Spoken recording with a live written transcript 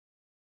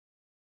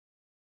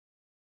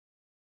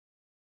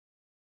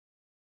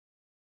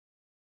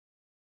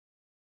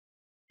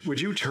Would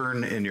you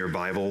turn in your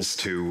Bibles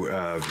to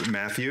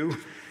Matthew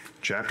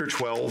chapter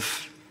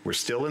 12? We're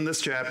still in this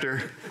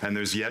chapter, and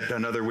there's yet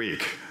another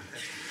week.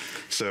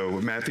 So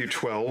Matthew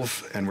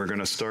 12, and we're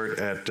going to start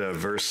at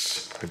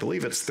verse, I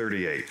believe it's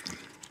 38.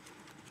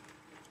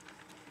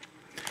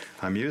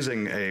 I'm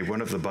using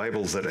one of the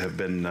Bibles that have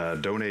been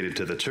donated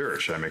to the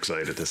church, I'm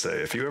excited to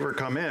say. If you ever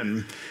come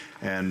in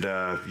and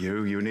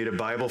you need a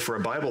Bible for a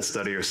Bible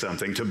study or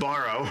something to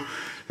borrow,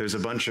 there's a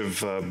bunch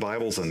of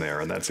Bibles in there,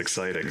 and that's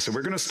exciting. So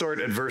we're going to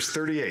start at verse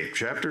 38,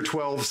 chapter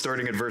 12,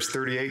 starting at verse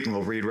 38, and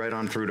we'll read right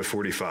on through to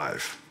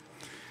 45.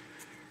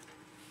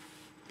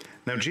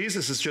 Now,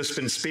 Jesus has just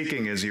been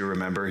speaking, as you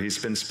remember. He's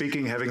been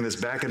speaking, having this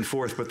back and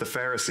forth with the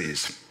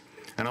Pharisees.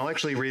 And I'll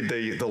actually read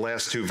the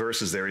last two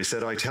verses there. He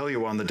said, I tell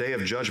you, on the day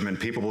of judgment,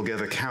 people will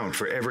give account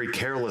for every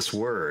careless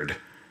word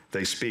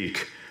they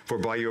speak. For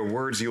by your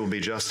words you will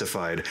be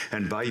justified,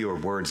 and by your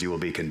words you will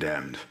be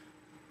condemned.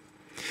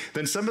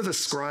 Then some of the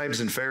scribes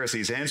and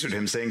Pharisees answered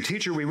him, saying,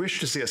 Teacher, we wish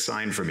to see a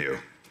sign from you.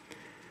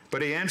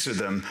 But he answered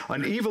them,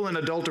 An evil and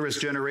adulterous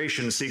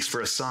generation seeks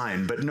for a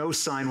sign, but no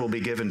sign will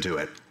be given to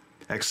it,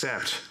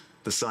 except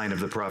the sign of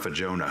the prophet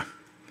Jonah.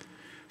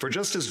 For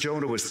just as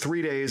Jonah was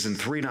 3 days and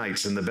 3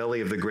 nights in the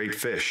belly of the great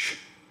fish,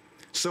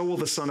 so will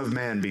the Son of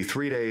Man be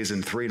 3 days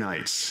and 3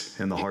 nights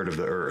in the heart of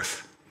the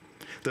earth.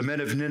 The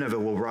men of Nineveh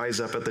will rise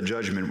up at the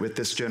judgment with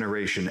this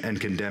generation and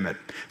condemn it,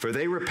 for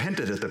they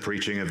repented at the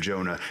preaching of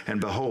Jonah,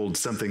 and behold,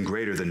 something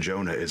greater than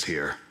Jonah is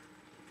here.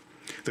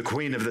 The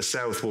queen of the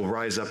south will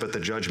rise up at the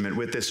judgment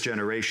with this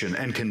generation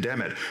and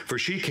condemn it, for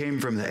she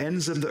came from the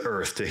ends of the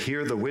earth to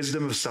hear the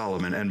wisdom of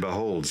Solomon, and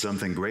behold,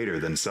 something greater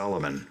than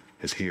Solomon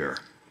is here.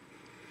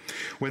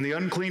 When the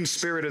unclean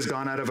spirit has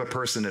gone out of a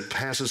person, it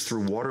passes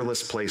through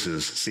waterless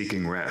places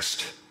seeking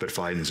rest, but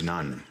finds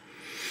none.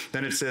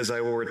 Then it says,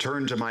 I will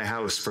return to my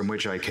house from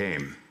which I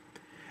came.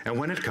 And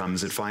when it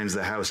comes, it finds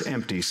the house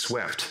empty,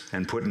 swept,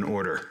 and put in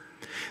order.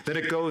 Then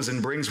it goes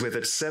and brings with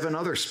it 7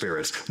 other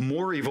spirits,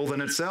 more evil than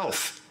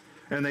itself.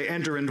 And they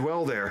enter and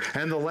dwell there.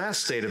 And the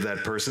last state of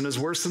that person is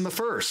worse than the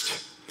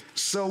first.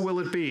 So will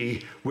it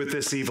be with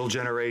this evil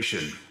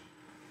generation.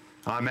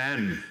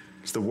 Amen.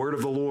 It's the word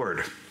of the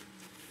Lord.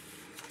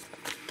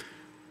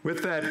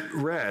 With that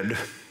read,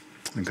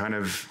 and kind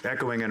of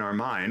echoing in our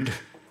mind,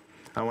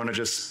 I want to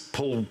just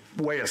pull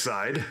way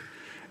aside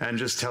and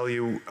just tell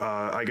you,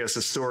 I guess,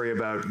 a story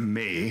about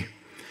me.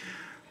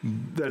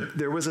 That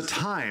there was a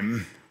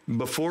time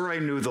before I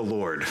knew the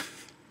Lord,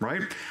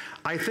 right?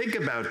 I think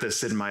about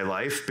this in my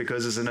life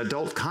because as an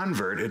adult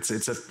convert, it's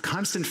a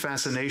constant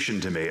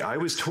fascination to me. I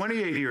was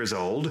 28 years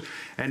old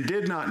and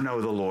did not know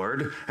the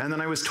Lord, and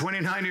then I was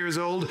 29 years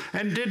old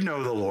and did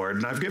know the Lord.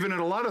 And I've given it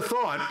a lot of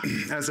thought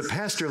as a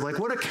pastor, like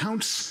what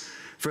accounts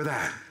for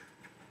that?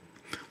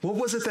 What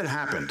was it that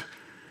happened?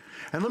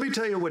 And let me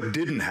tell you what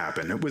didn't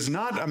happen. It was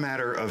not a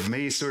matter of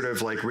me sort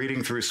of like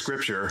reading through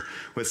scripture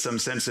with some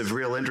sense of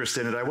real interest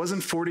in it. I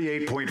wasn't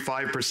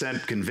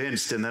 48.5%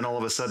 convinced, and then all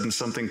of a sudden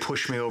something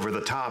pushed me over the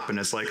top, and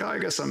it's like, oh, I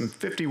guess I'm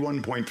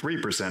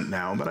 51.3%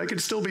 now, but I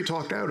could still be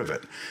talked out of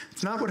it.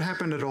 It's not what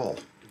happened at all.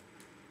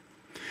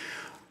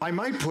 I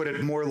might put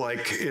it more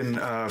like in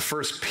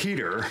 1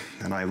 Peter,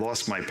 and I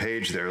lost my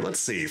page there.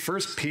 Let's see. 1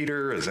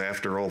 Peter is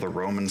after all the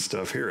Roman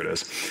stuff. Here it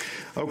is.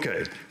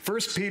 Okay. 1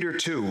 Peter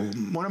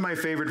 2, one of my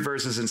favorite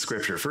verses in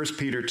Scripture. 1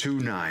 Peter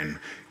 2:9.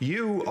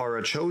 You are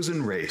a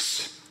chosen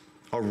race,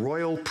 a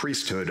royal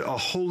priesthood, a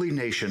holy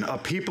nation, a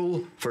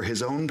people for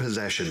his own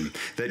possession,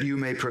 that you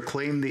may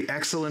proclaim the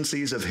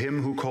excellencies of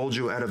him who called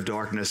you out of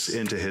darkness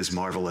into his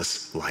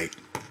marvelous light.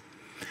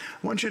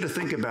 I want you to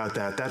think about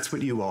that. That's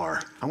what you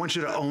are. I want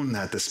you to own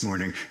that this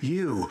morning.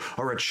 You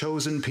are a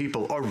chosen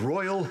people, a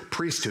royal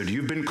priesthood.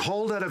 You've been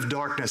called out of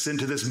darkness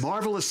into this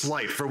marvelous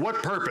light. For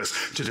what purpose?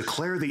 To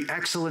declare the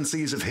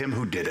excellencies of him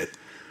who did it.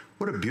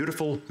 What a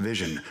beautiful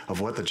vision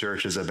of what the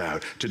church is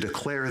about, to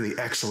declare the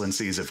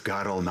excellencies of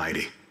God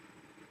Almighty.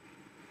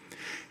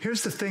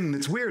 Here's the thing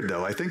that's weird,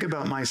 though. I think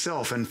about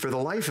myself, and for the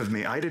life of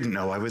me, I didn't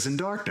know I was in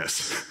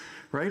darkness.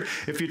 Right?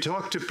 If you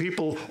talk to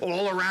people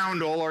all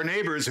around, all our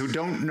neighbors who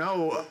don't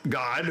know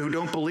God, who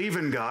don't believe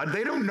in God,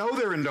 they don't know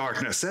they're in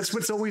darkness. That's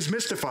what's always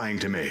mystifying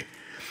to me.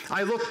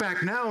 I look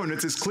back now and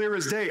it's as clear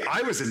as day.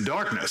 I was in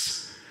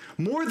darkness.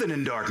 More than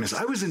in darkness.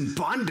 I was in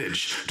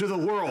bondage to the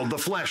world, the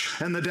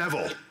flesh, and the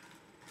devil.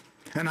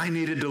 And I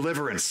needed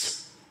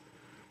deliverance.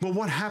 Well,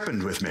 what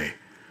happened with me?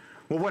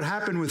 Well, what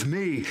happened with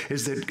me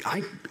is that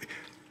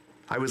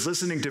I was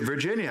listening to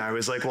Virginia. I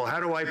was like, well,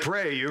 how do I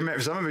pray?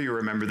 Some of you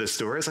remember this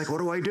story. It's like, what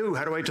do I do?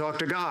 How do I talk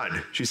to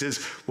God? She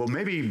says, well,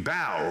 maybe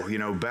bow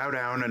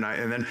down.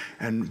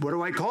 And what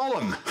do I call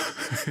him?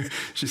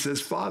 She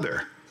says,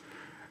 Father.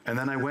 And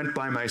then I went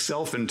by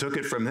myself and took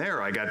it from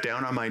there. I got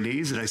down on my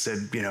knees and I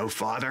said,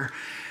 Father,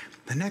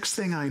 the next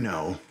thing I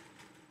know,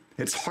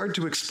 it's hard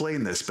to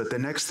explain this, but the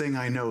next thing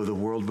I know, the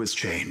world was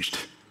changed.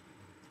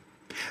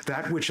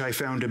 That which I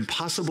found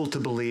impossible to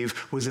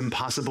believe was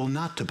impossible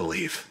not to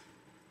believe.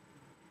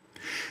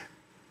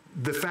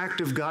 the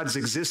fact of God's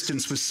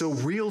existence was so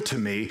real to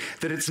me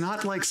that it's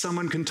not like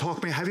someone can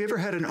talk me. Have you ever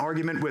had an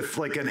argument with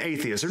like an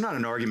atheist, or not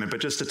an argument,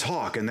 but just a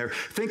talk, and they're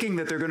thinking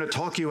that they're going to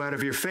talk you out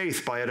of your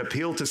faith by an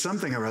appeal to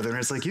something or other, and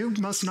it's like, you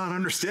must not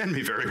understand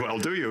me very well,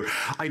 do you?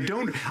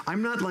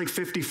 I'm not like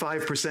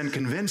 55%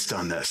 convinced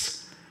on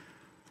this.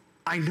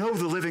 I know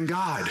the living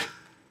God.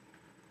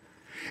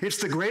 It's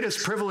the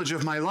greatest privilege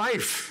of my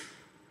life.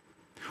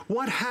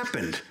 What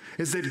happened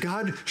is that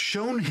God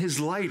shone his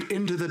light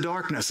into the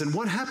darkness. And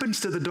what happens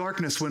to the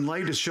darkness when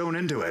light is shown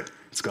into it?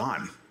 It's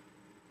gone.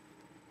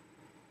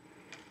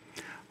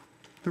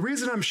 The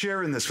reason I'm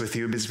sharing this with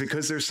you is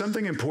because there's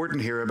something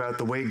important here about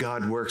the way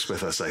God works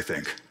with us, I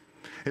think.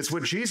 It's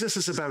what Jesus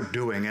is about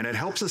doing, and it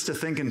helps us to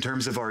think in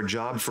terms of our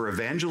job for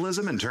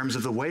evangelism, in terms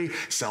of the way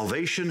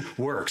salvation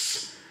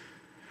works.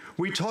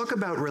 We talk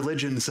about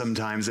religion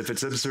sometimes if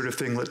it's some sort of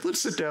thing,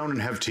 let's sit down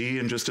and have tea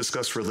and just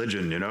discuss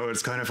religion,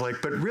 It's kind of like,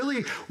 but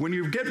really, when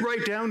you get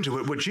right down to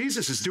it, what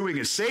Jesus is doing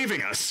is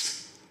saving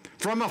us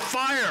from a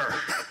fire.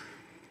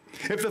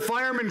 If the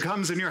fireman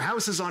comes and your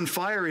house is on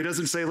fire, he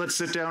doesn't say, let's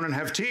sit down and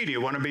have tea. Do you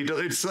want to be,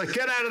 it's like,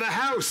 get out of the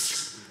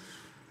house.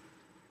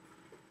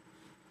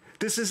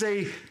 This is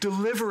a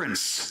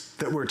deliverance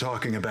that we're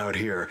talking about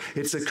here.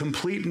 It's a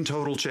complete and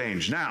total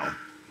change. Now,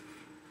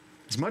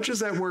 as much as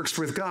that works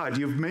with God,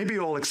 you've maybe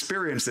all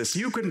experienced this.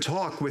 You can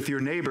talk with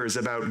your neighbors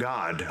about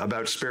God,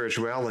 about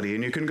spirituality,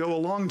 and you can go a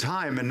long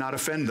time and not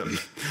offend them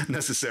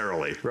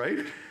necessarily, right?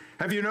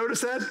 Have you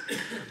noticed that?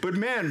 But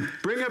man,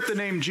 bring up the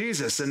name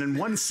Jesus, and in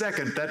 1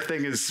 second, that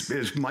thing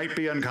might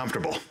be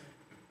uncomfortable.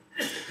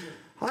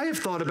 I have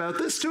thought about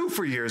this too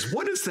for years.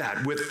 What is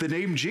that with the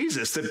name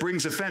Jesus that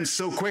brings offense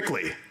so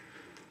quickly?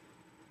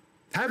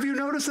 Have you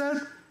noticed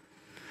that?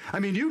 I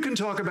mean, you can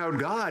talk about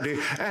God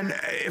and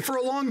for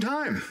a long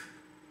time.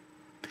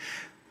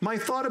 My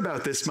thought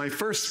about this, my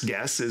first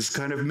guess is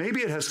kind of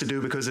maybe it has to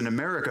do because in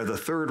America, the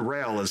third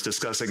rail is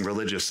discussing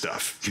religious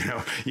stuff.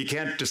 You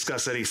can't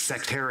discuss any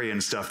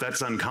sectarian stuff.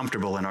 That's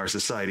uncomfortable in our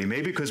society.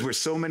 Maybe because we're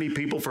so many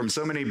people from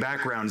so many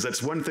backgrounds,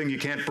 that's one thing you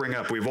can't bring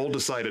up. We've all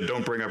decided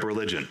don't bring up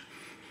religion.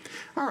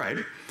 All right,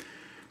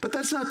 but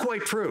that's not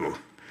quite true.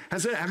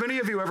 Have any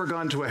of you ever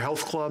gone to a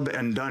health club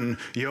and done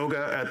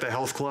yoga at the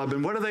health club?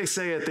 And what do they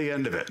say at the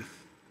end of it?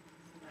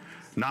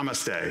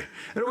 Namaste.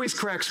 It always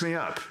cracks me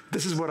up.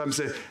 This is what I'm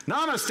saying.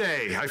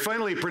 Namaste. I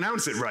finally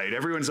pronounce it right.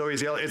 Everyone's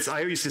always yelling. I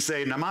used to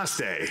say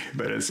namaste,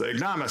 but it's like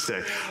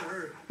namaste.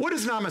 What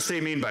does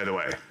namaste mean, by the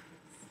way?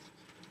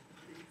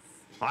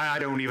 I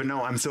don't even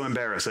know. I'm so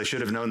embarrassed. I should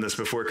have known this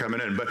before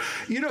coming in. But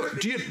do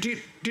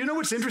you know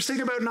what's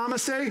interesting about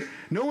namaste?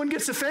 No one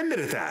gets offended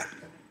at that.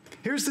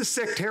 Here's this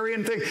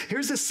sectarian thing.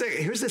 Here's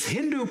this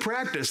Hindu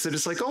practice that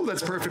is like, oh,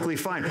 that's perfectly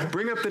fine.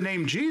 Bring up the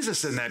name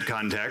Jesus in that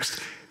context,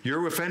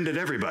 you're offended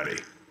everybody.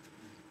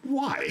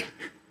 Why?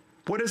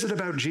 What is it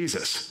about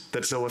Jesus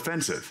that's so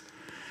offensive?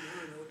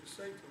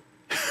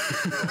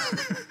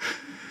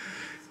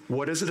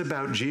 What is it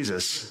about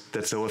Jesus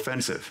that's so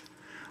offensive?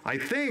 I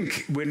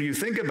think when you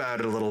think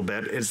about it a little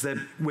bit, is that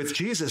with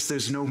Jesus,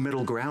 there's no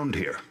middle ground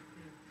here,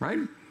 right?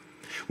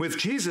 With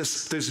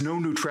Jesus, there's no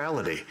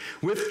neutrality.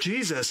 With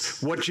Jesus,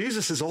 what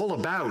Jesus is all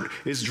about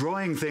is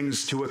drawing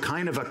things to a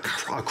kind of a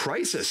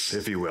crisis,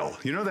 if you will.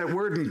 You know that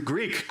word in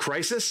Greek,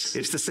 crisis?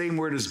 It's the same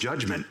word as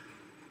judgment.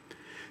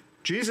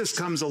 Jesus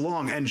comes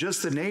along, and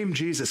just the name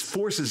Jesus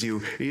forces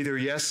you either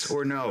yes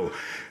or no.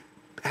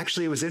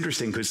 Actually, it was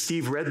interesting because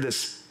Steve read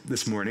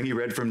this morning. He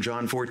read from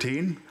John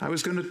 14. I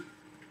was going to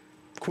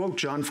quote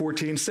John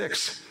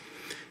 14:6.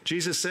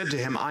 Jesus said to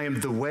him, I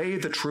am the way,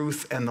 the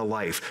truth, and the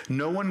life.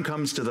 No one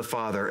comes to the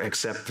Father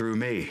except through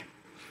me.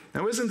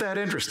 Now, isn't that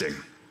interesting?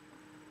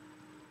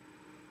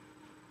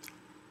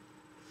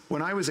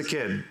 When I was a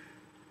kid,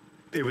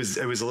 it was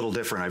a little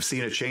different. I've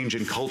seen a change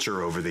in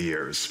culture over the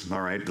years, all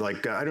right?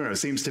 Like, I don't know, it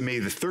seems to me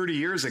that 30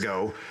 years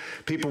ago,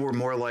 people were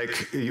more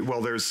like,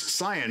 well, there's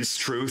science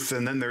truth,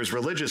 and then there's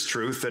religious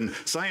truth, and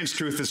science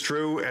truth is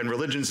true, and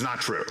religion's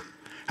not true.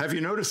 Have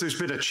you noticed there's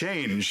been a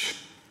change?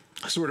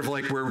 Sort of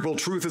like where, well,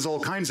 truth is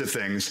all kinds of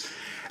things.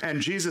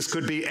 And Jesus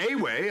could be a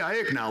way. I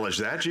acknowledge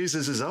that.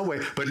 Jesus is a way,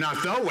 but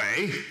not the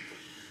way.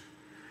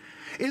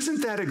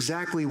 Isn't that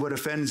exactly what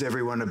offends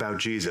everyone about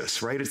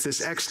Jesus, right? It's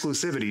this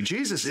exclusivity.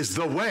 Jesus is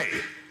the way,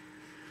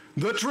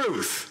 the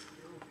truth,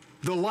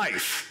 the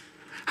life.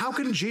 How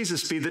can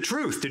Jesus be the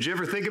truth? Did you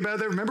ever think about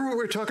that? Remember what we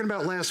were talking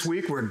about last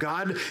week where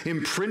God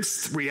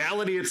imprints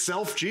reality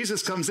itself?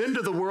 Jesus comes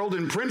into the world,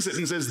 imprints it,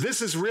 and says,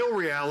 this is real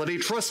reality.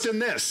 Trust in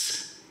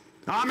this.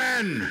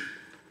 Amen.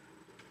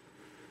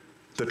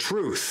 The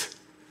truth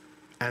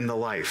and the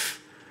life.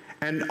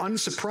 And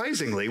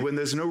unsurprisingly, when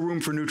there's no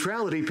room for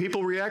neutrality,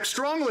 people react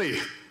strongly,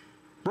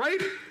 right?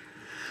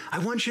 I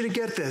want you to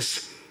get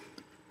this.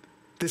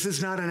 This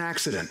is not an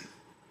accident.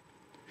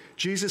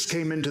 Jesus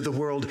came into the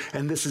world,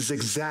 and this is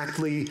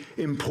exactly,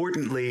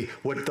 importantly,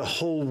 what the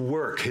whole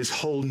work, his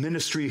whole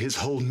ministry, his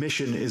whole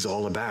mission is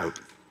all about.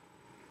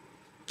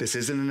 This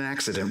isn't an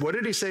accident. What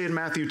did he say in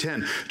Matthew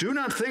 10? Do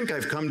not think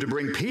I've come to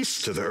bring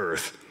peace to the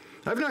earth.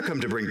 I've not come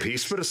to bring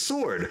peace, but a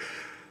sword.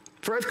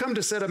 For I've come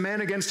to set a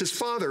man against his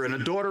father, and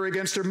a daughter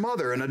against her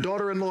mother, and a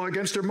daughter-in-law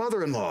against her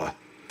mother-in-law.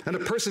 And a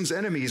person's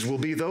enemies will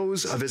be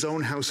those of his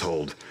own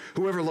household.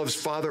 Whoever loves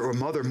father or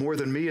mother more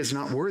than me is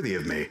not worthy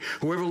of me.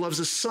 Whoever loves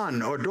a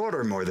son or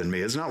daughter more than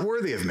me is not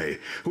worthy of me.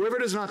 Whoever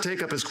does not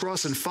take up his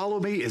cross and follow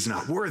me is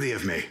not worthy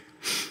of me.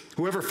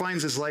 Whoever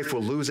finds his life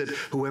will lose it.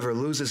 Whoever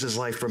loses his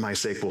life for my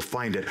sake will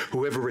find it.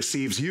 Whoever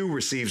receives you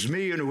receives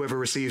me, and whoever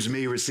receives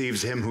me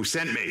receives him who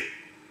sent me.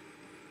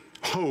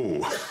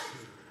 Oh.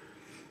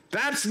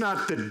 That's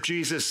not the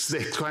Jesus, the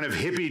kind of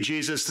hippie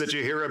Jesus that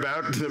you hear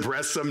about in the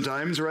press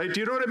sometimes, right?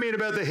 Do you know what I mean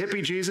about the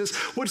hippie Jesus?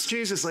 What's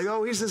Jesus like?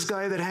 Oh, he's this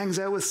guy that hangs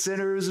out with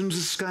sinners and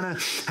just kind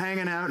of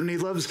hanging out, and he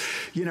loves,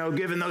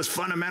 giving those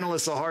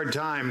fundamentalists a hard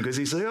time because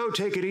he's like, oh,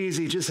 take it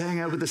easy, just hang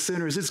out with the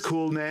sinners. It's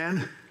cool,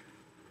 man.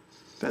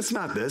 That's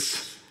not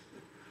this.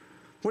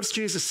 What's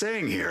Jesus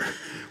saying here?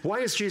 Why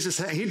is Jesus,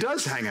 he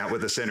does hang out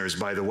with the sinners,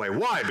 by the way.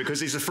 Why?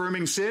 Because he's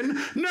affirming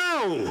sin?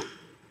 No!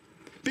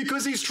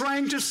 Because he's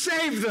trying to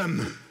save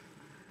them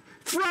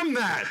from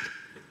that.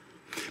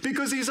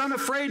 Because he's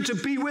unafraid to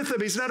be with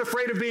them. He's not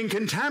afraid of being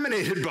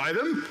contaminated by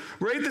them,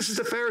 right? This is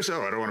the Pharisee.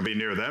 Oh, I don't want to be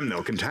near them.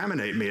 They'll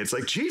contaminate me. It's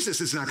like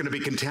Jesus is not going to be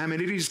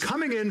contaminated. He's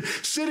coming in,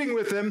 sitting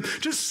with them,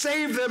 to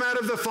save them out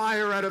of the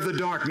fire, out of the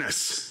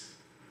darkness.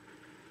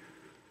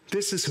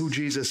 This is who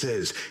Jesus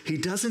is. He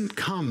doesn't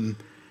come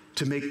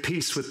to make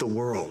peace with the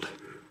world.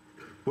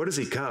 What does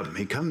he come?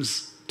 He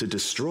comes to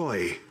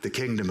destroy the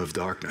kingdom of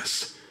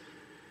darkness.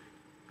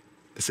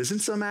 This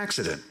isn't some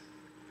accident.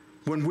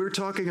 When we're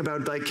talking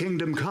about thy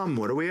kingdom come,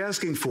 what are we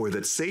asking for?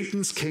 That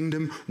Satan's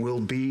kingdom will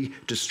be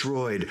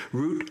destroyed,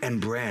 root and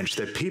branch,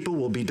 that people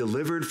will be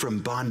delivered from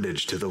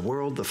bondage to the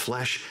world, the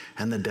flesh,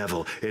 and the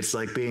devil. It's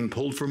like being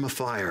pulled from a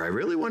fire. I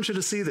really want you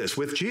to see this.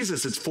 With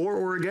Jesus, it's for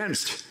or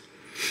against.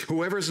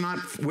 Whoever's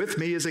not with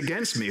me is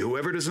against me.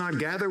 Whoever does not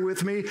gather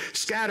with me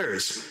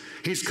scatters.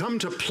 He's come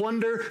to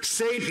plunder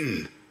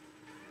Satan.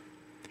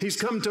 He's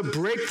come to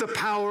break the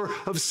power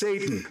of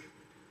Satan.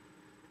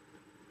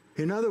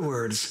 In other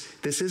words,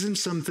 this isn't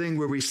something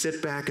where we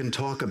sit back and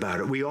talk about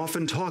it. We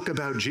often talk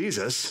about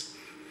Jesus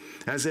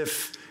as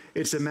if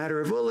it's a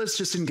matter of, well, let's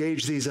just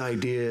engage these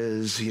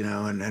ideas,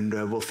 and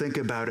we'll think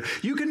about it.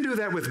 You can do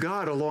that with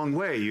God a long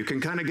way. You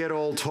can kind of get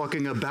all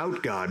talking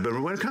about God. But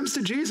when it comes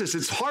to Jesus,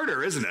 it's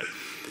harder, isn't it?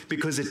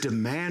 Because it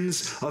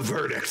demands a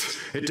verdict.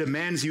 It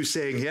demands you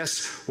saying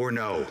yes or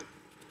no.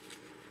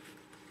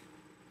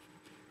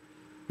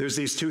 There's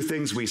these two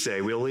things we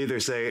say. We'll either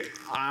say,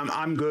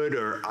 I'm good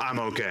or I'm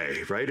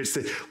okay, right?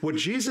 What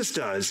Jesus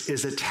does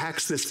is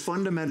attacks this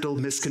fundamental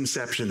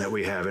misconception that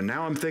we have. And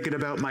now I'm thinking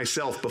about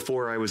myself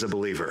before I was a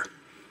believer.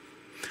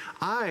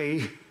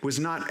 I was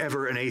not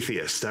ever an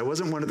atheist. I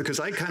wasn't one of the, because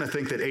I kind of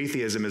think that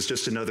atheism is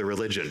just another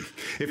religion.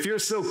 If you're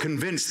so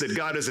convinced that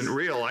God isn't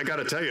real, I got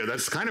to tell you,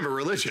 that's kind of a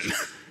religion,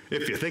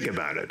 if you think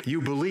about it. You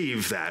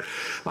believe that.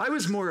 I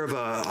was more of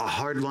a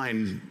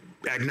hardline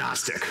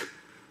agnostic.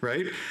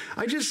 Right?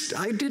 I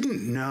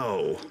didn't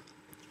know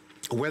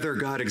whether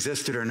God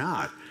existed or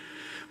not.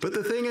 But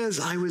the thing is,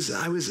 I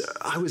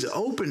was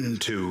open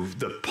to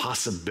the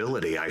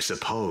possibility, I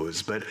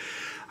suppose. But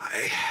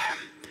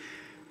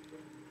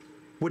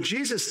what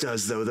Jesus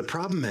does, though, the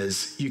problem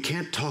is you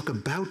can't talk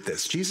about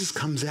this. Jesus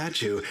comes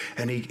at you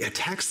and he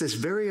attacks this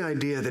very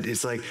idea that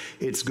it's like,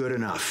 it's good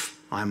enough.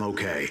 I'm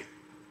okay.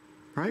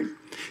 Right?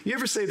 You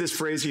ever say this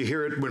phrase, you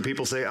hear it when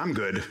people say, I'm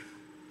good.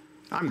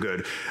 I'm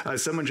good.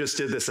 Someone just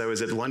did this. I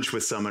was at lunch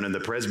with someone in the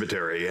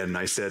Presbyterian, and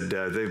I said,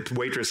 the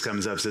waitress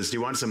comes up, says, do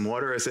you want some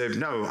water? I said,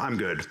 no, I'm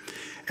good.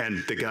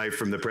 And the guy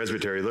from the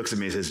Presbyterian looks at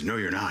me and says, no,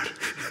 you're not.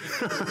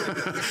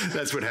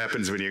 That's what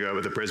happens when you go out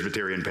with a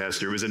Presbyterian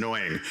pastor. It was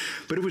annoying,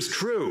 but it was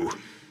true.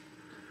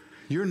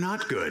 You're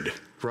not good,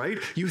 right?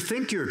 You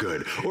think you're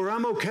good, or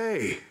I'm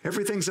okay.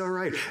 Everything's all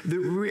right.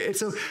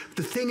 So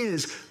the thing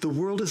is, the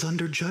world is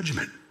under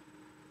judgment.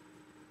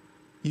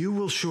 You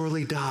will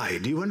surely die.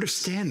 Do you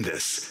understand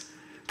this?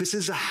 This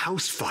is a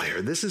house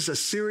fire. This is a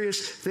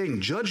serious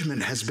thing.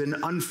 Judgment has been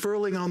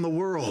unfurling on the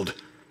world.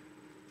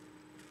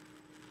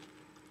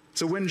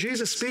 So when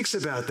Jesus speaks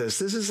about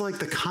this is like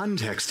the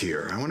context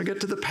here. I want to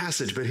get to the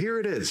passage, but here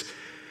it is.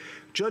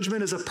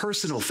 Judgment is a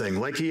personal thing,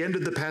 like he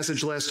ended the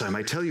passage last time.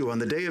 I tell you, on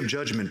the day of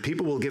judgment,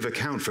 people will give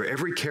account for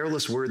every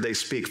careless word they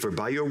speak, for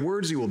by your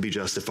words you will be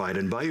justified,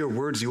 and by your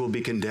words you will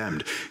be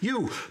condemned.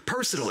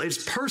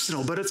 It's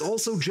personal, but it's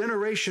also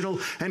generational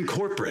and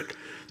corporate.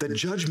 The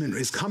judgment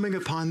is coming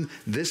upon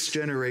this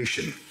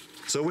generation.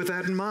 So with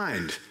that in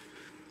mind,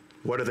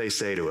 what do they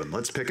say to him?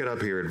 Let's pick it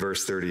up here at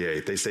verse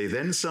 38. They say,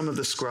 then some of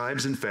the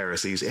scribes and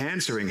Pharisees,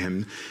 answering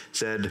him,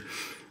 said,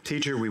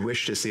 Teacher, we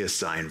wish to see a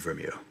sign from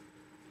you.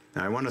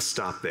 Now, I want to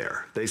stop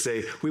there. They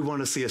say, we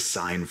want to see a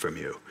sign from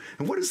you.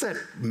 And what does that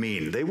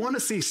mean? They want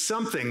to see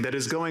something that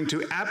is going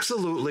to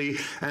absolutely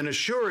and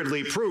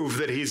assuredly prove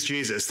that he's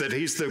Jesus, that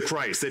he's the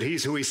Christ, that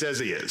he's who he says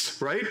he is,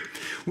 right?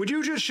 Would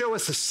you just show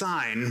us a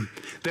sign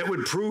that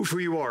would prove who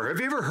you are? Have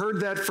you ever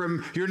heard that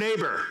from your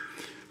neighbor,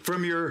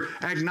 from your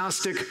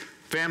agnostic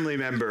family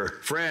member,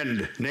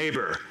 friend,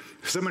 neighbor?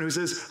 Someone who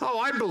says, oh,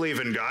 I'd believe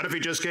in God if he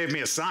just gave me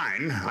a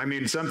sign. I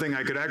mean, something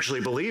I could actually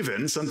believe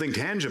in, something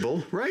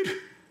tangible, right?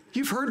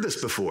 You've heard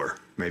this before.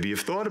 Maybe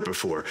you've thought it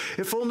before.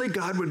 If only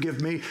God would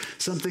give me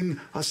something,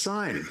 a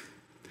sign.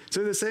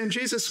 So they're saying,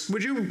 Jesus,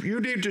 you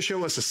need to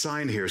show us a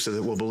sign here so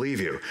that we'll believe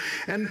you.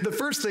 And the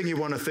first thing you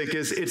want to think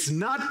is, it's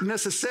not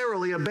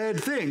necessarily a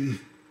bad thing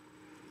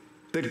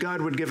that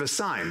God would give a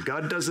sign.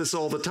 God does this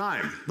all the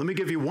time. Let me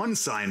give you one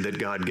sign that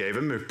God gave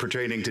him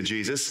pertaining to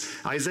Jesus.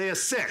 Isaiah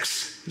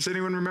 6. Does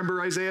anyone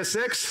remember Isaiah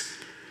 6?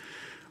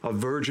 A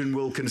virgin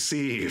will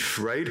conceive,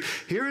 right?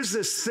 Here's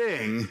this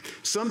thing,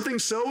 something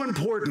so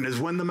important is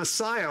when the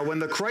Messiah, when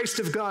the Christ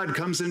of God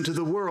comes into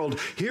the world,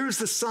 here's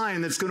the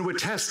sign that's going to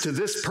attest to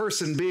this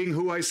person being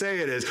who I say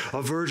it is.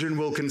 A virgin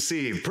will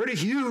conceive. Pretty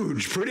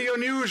huge, pretty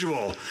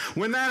unusual.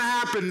 When that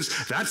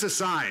happens, that's a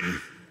sign.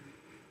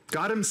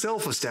 God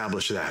himself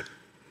established that.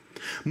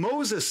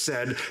 Moses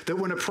said that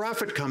when a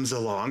prophet comes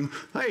along,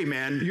 hey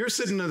man, you're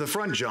sitting in the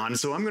front, John,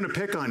 so I'm going to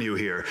pick on you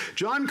here.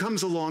 John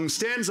comes along,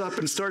 stands up,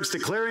 and starts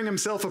declaring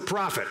himself a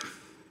prophet.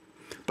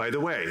 By the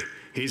way,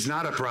 he's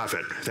not a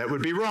prophet. That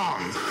would be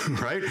wrong,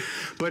 right?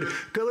 But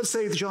let's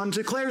say John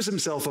declares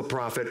himself a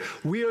prophet.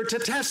 We are to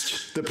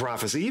test the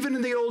prophecy. Even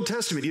in the Old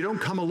Testament, you don't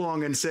come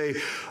along and say,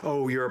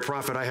 oh, you're a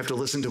prophet, I have to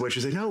listen to what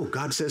you say. No,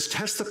 God says,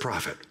 test the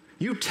prophet.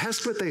 You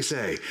test what they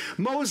say.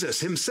 Moses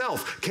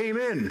himself came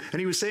in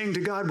and he was saying to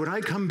God, when I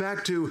come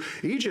back to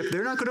Egypt,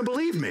 they're not going to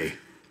believe me.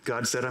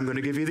 God said, I'm going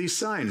to give you these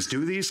signs.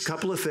 Do these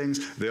couple of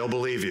things, they'll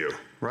believe you,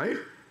 right?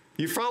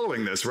 You're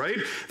following this, right?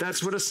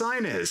 That's what a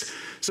sign is.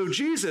 So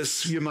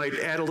Jesus, you might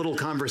add a little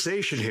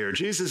conversation here.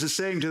 Jesus is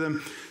saying to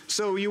them,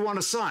 so you want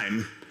a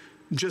sign,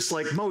 just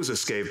like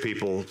Moses gave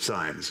people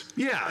signs.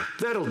 Yeah,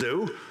 that'll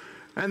do.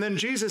 And then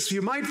Jesus,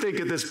 you might think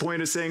at this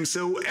point, is saying,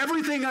 so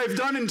everything I've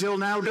done until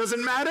now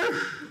doesn't matter?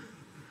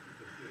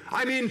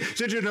 I mean,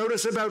 did you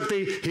notice about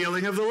the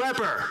healing of the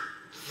leper?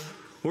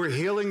 Or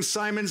healing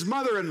Simon's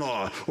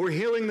mother-in-law? Or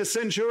healing the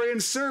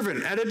centurion's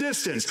servant at a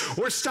distance?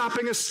 Or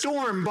stopping a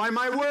storm by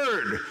my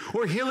word?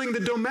 Or healing the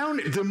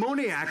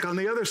demoniac on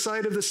the other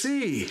side of the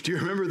sea? Do you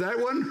remember that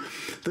one?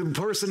 The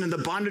person in the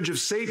bondage of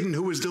Satan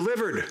who was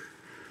delivered.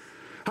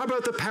 How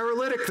about the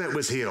paralytic that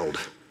was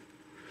healed?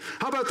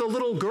 How about the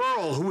little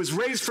girl who was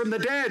raised from the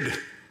dead?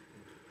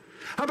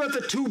 How about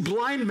the 2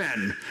 blind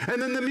men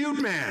and then the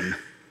mute man?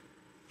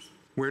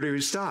 Where do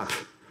we stop?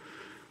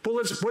 Well,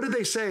 what did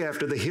they say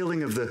after the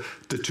healing of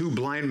the 2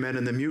 blind men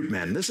and the mute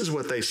men? This is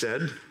what they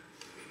said.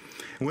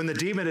 When the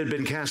demon had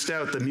been cast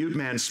out, the mute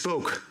man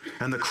spoke,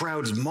 and the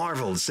crowds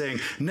marveled,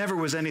 saying, never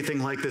was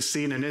anything like this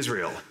seen in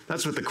Israel.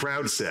 That's what the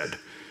crowd said.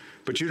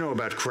 But you know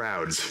about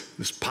crowds,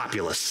 this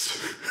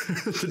populace,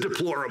 the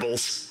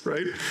deplorables,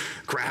 right?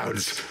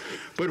 Crowds.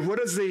 But what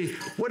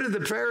did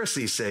the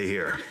Pharisees say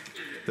here?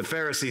 The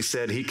Pharisees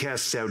said, he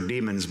casts out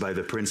demons by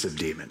the prince of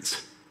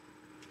demons.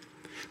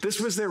 This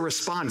was their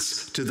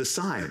response to the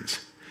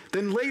signs.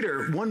 Then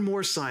later, one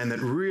more sign that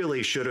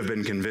really should have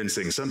been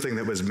convincing, something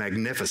that was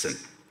magnificent.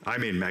 I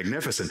mean,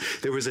 magnificent.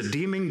 There was a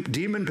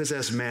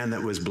demon-possessed man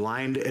that was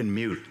blind and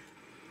mute.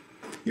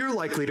 You're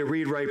likely to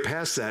read right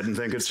past that and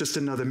think it's just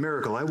another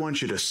miracle. I want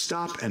you to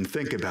stop and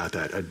think about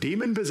that. A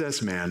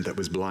demon-possessed man that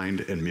was blind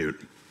and mute.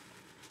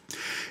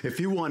 If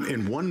you want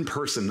in one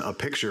person a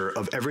picture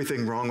of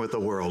everything wrong with the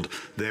world,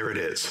 there it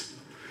is.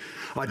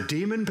 A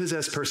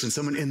demon-possessed person,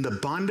 someone in the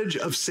bondage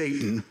of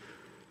Satan,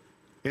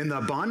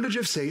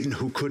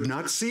 who could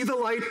not see the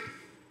light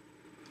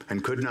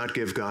and could not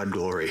give God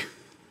glory,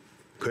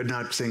 could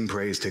not sing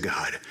praise to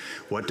God.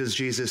 What does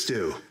Jesus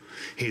do?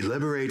 He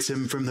liberates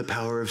him from the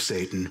power of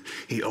Satan.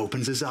 He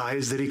opens his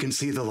eyes that he can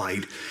see the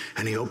light,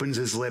 and he opens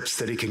his lips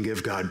that he can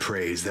give God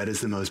praise. That is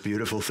the most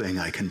beautiful thing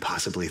I can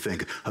possibly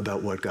think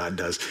about what God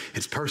does.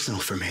 It's personal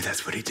for me.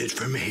 That's what he did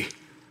for me.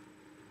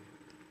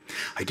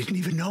 I didn't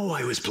even know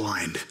I was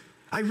blind.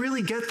 I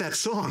really get that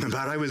song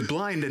about I was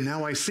blind and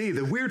now I see.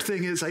 The weird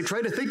thing is I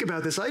try to think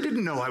about this. I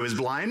didn't know I was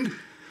blind,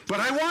 but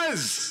I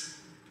was.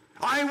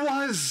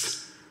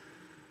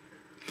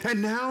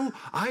 And now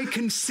I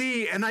can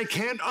see and I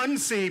can't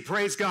unsee.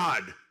 Praise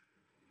God.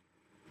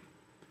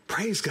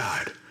 Praise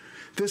God.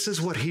 This is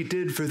what he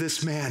did for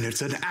this man.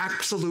 It's an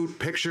absolute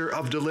picture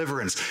of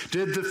deliverance.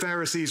 Did the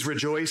Pharisees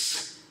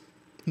rejoice?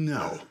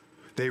 No.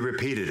 They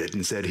repeated it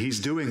and said, he's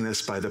doing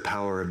this by the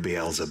power of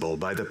Beelzebul,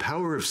 by the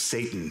power of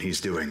Satan, he's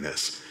doing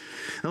this.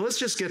 Now let's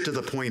just get to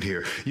the point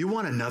here. You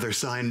want another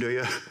sign, do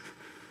you?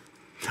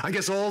 I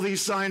guess all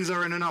these signs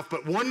aren't enough,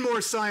 but one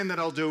more sign that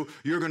I'll do,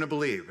 you're going to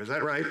believe. Is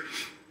that right?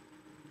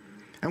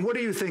 And what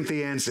do you think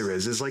the answer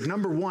is? It's like,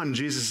 number one,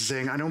 Jesus is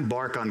saying, I don't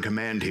bark on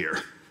command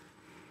here,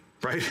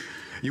 right?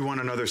 You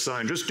want another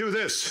sign, just do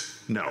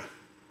this. No.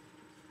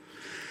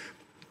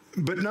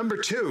 But number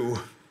two,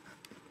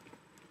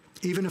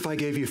 even if I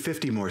gave you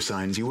 50 more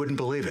signs, you wouldn't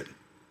believe it.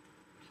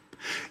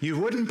 You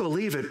wouldn't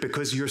believe it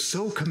because you're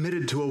so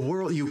committed to a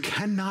world, you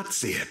cannot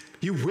see it.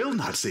 You will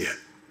not see it.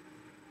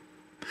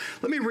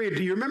 Let me read,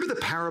 do you remember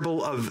the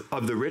parable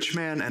of the rich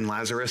man and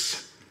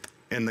Lazarus?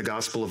 in the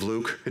Gospel of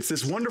Luke. It's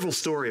this wonderful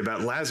story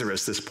about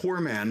Lazarus, this poor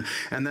man,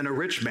 and then a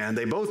rich man.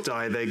 They both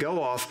die, they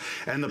go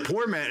off, and the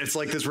poor man, it's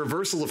like this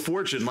reversal of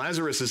fortune.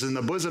 Lazarus is in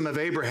the bosom of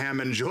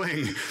Abraham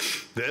enjoying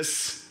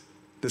this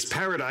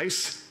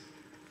paradise,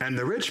 and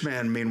the rich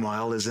man,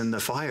 meanwhile, is in the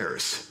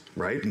fires.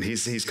 Right? And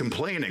he's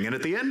complaining. And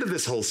at the end of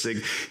this whole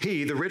thing,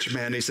 the rich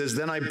man, he says,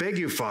 "Then I beg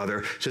you,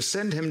 Father, to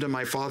send him to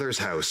my father's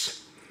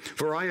house.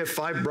 For I have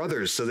 5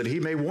 brothers, so that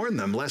he may warn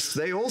them, lest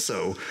they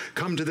also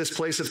come to this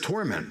place of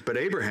torment." But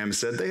Abraham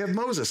said, "They have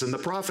Moses and the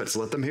prophets,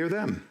 let them hear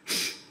them."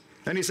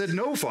 And he said,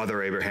 "No,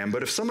 Father Abraham,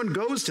 but if someone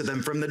goes to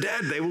them from the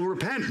dead, they will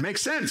repent."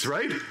 Makes sense,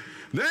 right?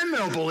 Then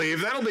they'll believe.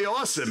 That'll be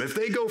awesome if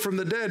they go from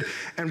the dead.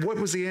 And what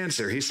was the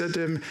answer? He said to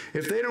him,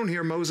 "If they don't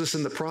hear Moses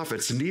and the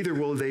prophets, neither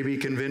will they be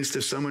convinced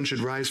if someone should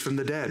rise from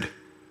the dead."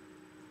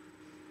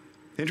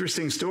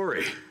 Interesting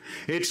story.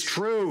 It's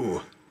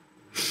true.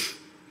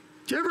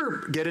 Do you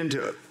ever get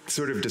into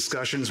sort of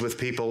discussions with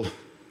people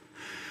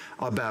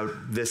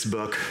about this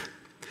book?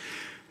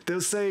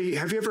 They'll say,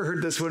 "Have you ever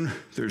heard this one?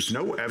 There's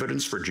no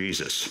evidence for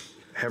Jesus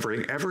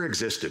ever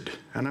existed."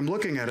 And I'm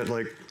looking at it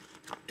like,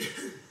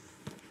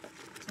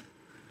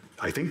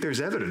 I think there's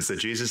evidence that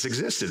Jesus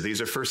existed.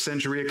 These are first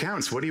century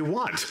accounts. What do you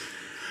want?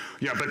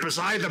 Yeah, but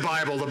beside the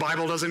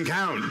Bible doesn't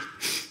count.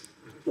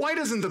 Why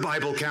doesn't the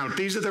Bible count?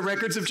 These are the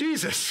records of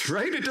Jesus,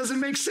 right? It doesn't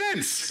make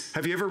sense.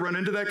 Have you ever run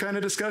into that kind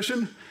of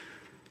discussion?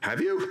 Have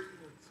you?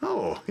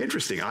 Oh,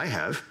 interesting. I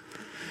have.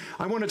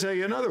 I want to tell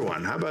you another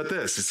one. How about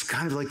this? It's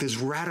kind of like this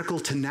radical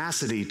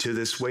tenacity to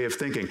this way of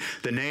thinking.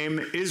 The name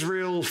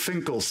Israel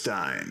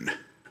Finkelstein.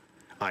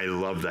 I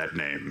love that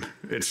name.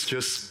 It's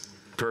just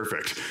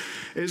perfect.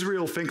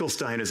 Israel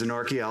Finkelstein is an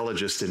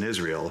archaeologist in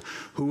Israel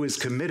who is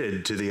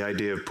committed to the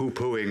idea of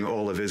poo-pooing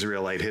all of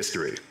Israelite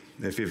history.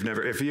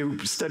 If you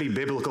study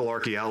biblical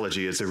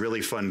archaeology, it's a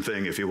really fun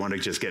thing if you want to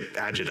just get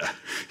agita,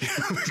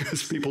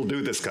 because people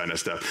do this kind of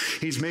stuff.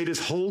 He's made his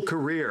whole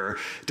career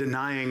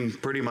denying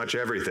pretty much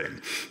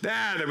everything.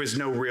 There was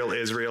no real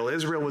Israel.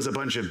 Israel was a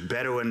bunch of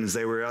Bedouins.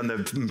 They were on the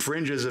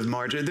fringes of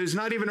margin. There's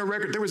not even a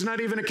record. There was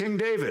not even a King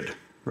David.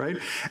 Right?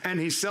 And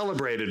he's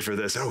celebrated for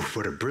this. Oh,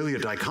 what a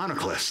brilliant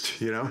iconoclast.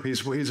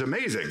 He's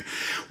amazing.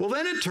 Well,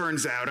 then it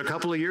turns out a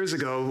couple of years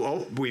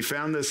ago, we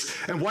found this.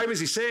 And why was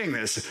he saying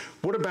this?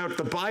 What about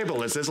the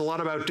Bible? It says a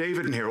lot about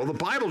David in here. Well, the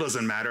Bible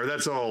doesn't matter.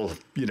 That's all,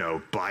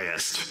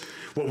 biased.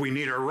 What we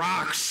need are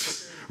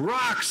rocks.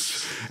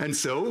 Rocks! And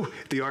so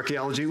the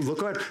archaeology,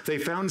 look what, they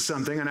found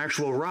something, an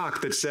actual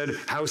rock that said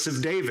House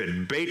of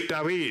David, Beit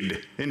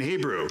David in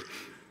Hebrew.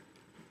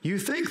 You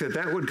think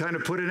that would kind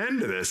of put an end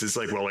to this. It's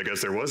like, well, I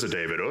guess there was a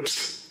David.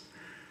 Oops.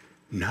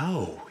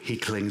 No, he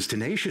clings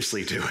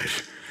tenaciously to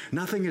it.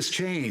 Nothing has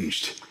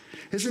changed.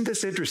 Isn't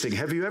this interesting?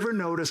 Have you ever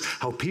noticed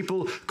how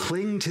people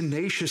cling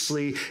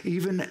tenaciously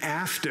even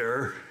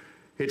after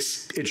it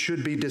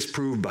should be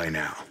disproved by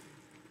now,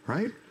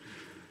 right?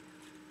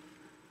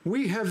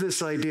 We have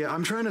this idea,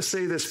 I'm trying to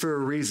say this for a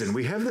reason.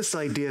 We have this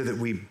idea that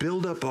we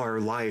build up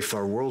our life,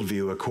 our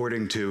worldview,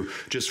 according to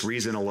just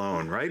reason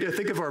alone, right? I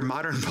think of our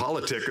modern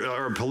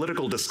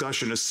political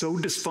discussion as so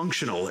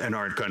dysfunctional in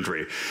our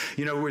country.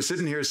 We're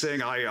sitting here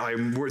saying,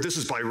 this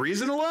is by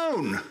reason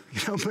alone,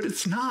 but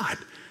it's not.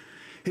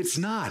 It's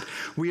not.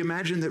 We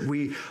imagine that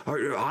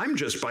I'm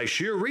just by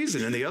sheer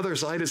reason, and the other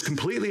side is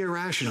completely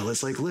irrational.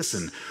 It's like,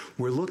 listen,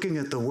 we're looking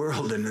at the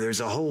world, and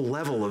there's a whole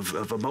level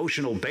of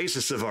emotional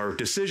basis of our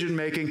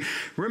decision-making.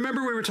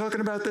 Remember, we were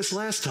talking about this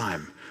last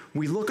time.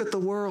 We look at the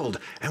world,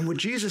 and what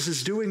Jesus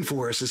is doing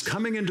for us is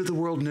coming into the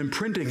world and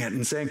imprinting it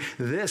and saying,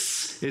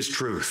 this is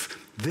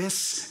truth.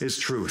 This is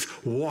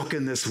truth. Walk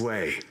in this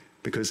way,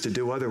 because to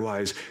do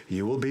otherwise,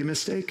 you will be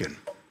mistaken.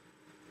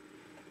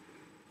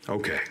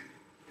 Okay.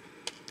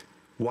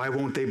 Why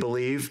won't they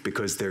believe?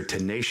 Because they're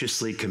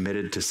tenaciously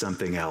committed to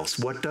something else.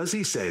 What does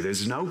he say?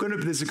 There's going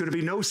to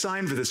be no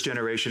sign for this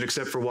generation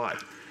except for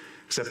what?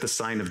 Except the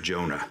sign of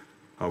Jonah.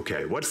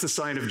 Okay, what's the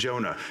sign of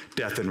Jonah?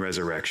 Death and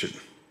resurrection.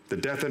 The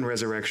death and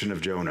resurrection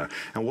of Jonah.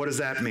 And what does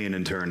that mean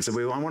in turn? So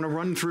I want to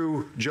run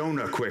through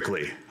Jonah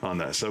quickly on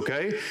this,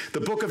 okay?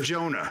 The book of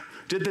Jonah.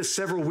 Did this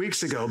several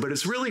weeks ago, but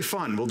it's really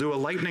fun. We'll do a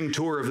lightning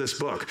tour of this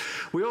book.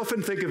 We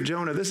often think of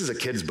Jonah, this is a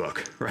kid's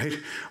book, right?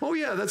 Oh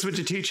yeah, that's what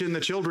you teach in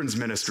the children's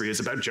ministry. It's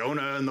about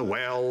Jonah and the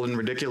whale and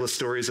ridiculous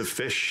stories of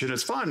fish, and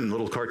it's fun,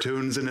 little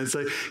cartoons, and it's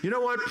like, you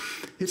know what?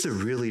 It's a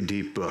really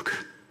deep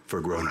book for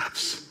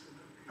grown-ups,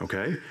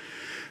 okay?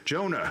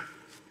 Jonah,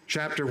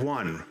 chapter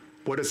 1.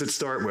 What does it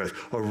start with?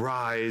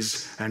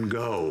 Arise and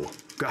go.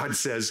 God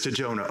says to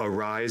Jonah,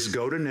 arise,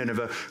 go to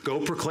Nineveh, go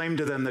proclaim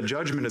to them that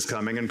judgment is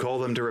coming and call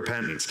them to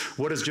repentance.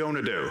 What does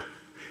Jonah do?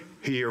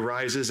 He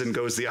arises and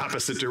goes the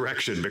opposite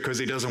direction because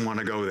he doesn't want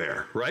to go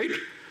there, right?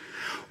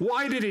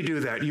 Why did he do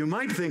that? You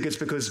might think it's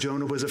because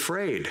Jonah was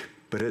afraid,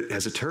 but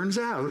as it turns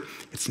out,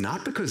 it's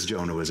not because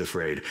Jonah was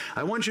afraid.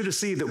 I want you to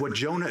see that what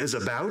Jonah is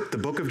about, the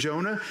book of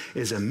Jonah,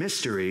 is a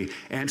mystery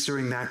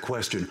answering that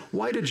question.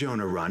 Why did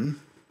Jonah run?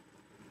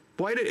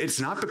 It's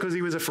not because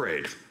he was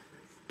afraid.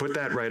 Put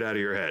that right out of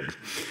your head.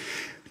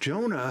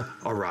 Jonah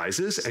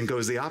arises and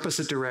goes the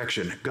opposite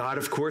direction. God,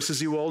 of course,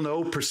 as you all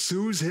know,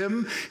 pursues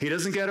him. He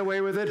doesn't get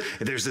away with it.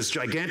 There's this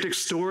gigantic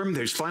storm.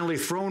 He's finally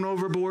thrown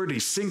overboard.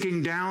 He's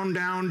sinking down,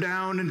 down,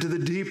 down into the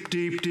deep,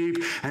 deep,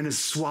 deep, and is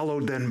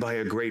swallowed then by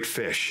a great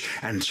fish.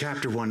 And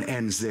chapter 1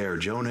 ends there.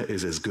 Jonah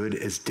is as good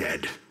as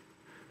dead.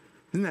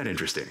 Isn't that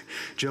interesting?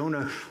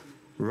 Jonah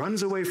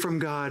runs away from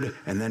God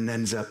and then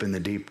ends up in the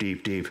deep,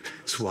 deep, deep,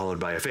 swallowed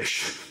by a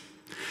fish.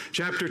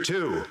 Chapter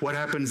 2, what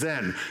happens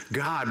then?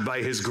 God, by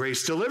his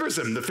grace, delivers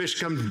him. The fish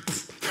comes,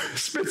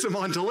 spits him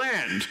onto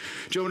land.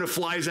 Jonah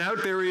flies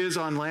out. There he is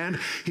on land.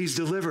 He's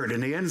delivered.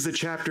 And he ends the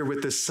chapter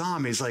with this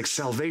psalm. He's like,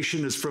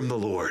 salvation is from the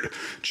Lord.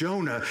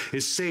 Jonah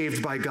is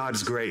saved by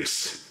God's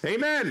grace.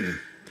 Amen.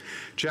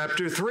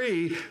 Chapter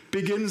 3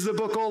 begins the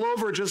book all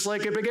over just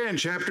like it began.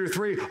 Chapter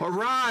 3,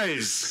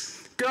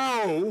 arise,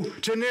 go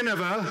to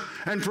Nineveh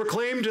and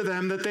proclaim to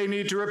them that they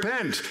need to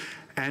repent.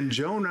 And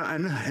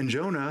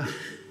Jonah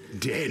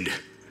did.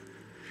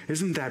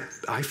 Isn't that,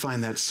 I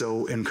find that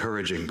so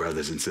encouraging,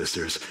 brothers and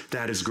sisters.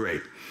 That is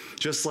great.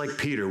 Just like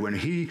Peter, when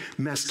he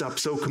messed up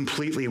so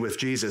completely with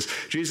Jesus,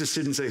 Jesus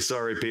didn't say,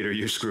 sorry, Peter,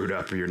 you screwed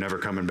up. You're never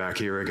coming back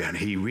here again.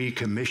 He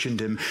recommissioned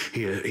him.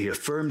 He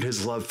affirmed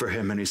his love for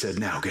him, and he said,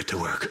 now get to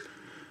work.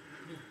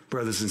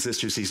 Brothers and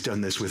sisters, he's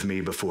done this with me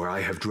before.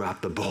 I have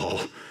dropped the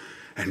ball.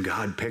 And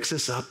God picks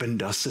us up and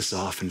dusts us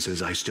off and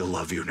says, I still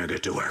love you. Now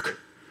get to work.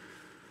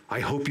 I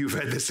hope you've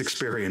had this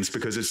experience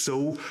because it's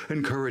so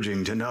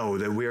encouraging to know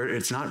that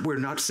we're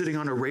not sitting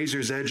on a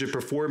razor's edge of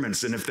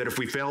performance, and if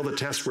we fail the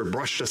test, we're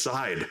brushed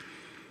aside.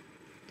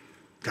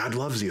 God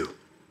loves you,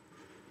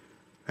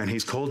 and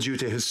he's called you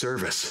to his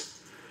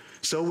service.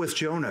 So with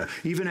Jonah,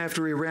 even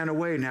after he ran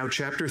away, now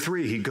chapter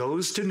 3, he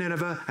goes to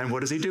Nineveh, and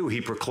what does he do?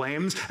 He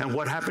proclaims, and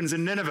what happens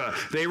in Nineveh?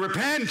 They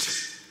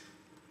repent.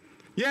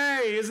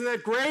 Yay, isn't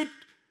that great?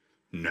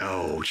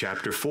 No,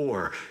 chapter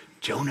 4,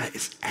 Jonah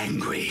is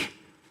angry.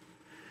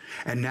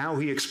 And now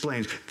he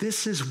explains,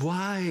 this is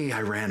why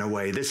I ran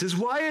away. This is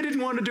why I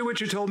didn't want to do what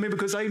you told me,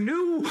 because I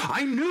knew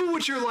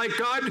what you're like,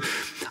 God.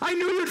 I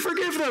knew you'd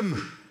forgive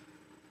them.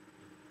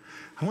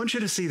 I want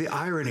you to see the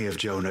irony of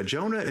Jonah.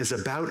 Jonah is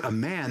about a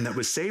man that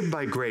was saved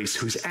by grace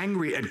who's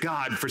angry at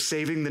God for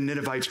saving the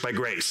Ninevites by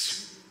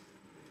grace.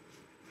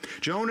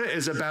 Jonah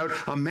is about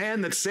a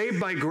man that's saved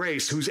by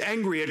grace who's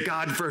angry at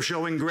God for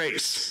showing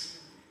grace.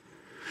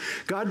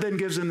 God then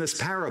gives him this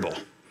parable.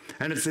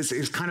 And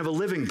it's kind of a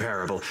living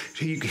parable.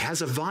 He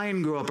has a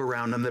vine grow up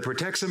around him that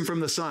protects him from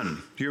the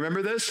sun. Do you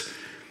remember this?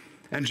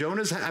 And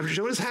Jonah's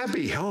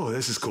happy. Oh,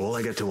 this is cool.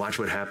 I get to watch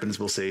what happens.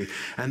 We'll see.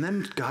 And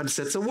then God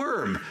sets a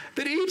worm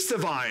that eats the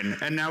vine.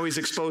 And now he's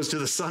exposed to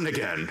the sun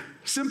again.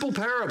 Simple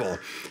parable.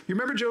 You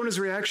remember Jonah's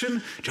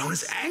reaction?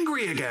 Jonah's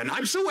angry again.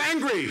 I'm so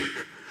angry.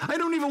 I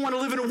don't even want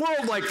to live in a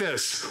world like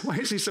this. Why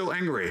is he so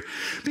angry?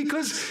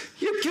 Because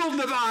you killed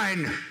the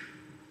vine.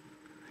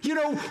 You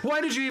know,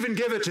 why did you even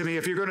give it to me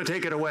if you're going to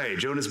take it away?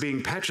 Jonah's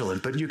being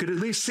petulant, but you could at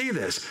least see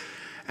this.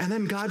 And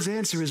then God's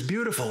answer is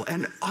beautiful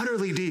and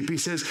utterly deep. He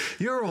says,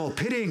 you're all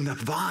pitying the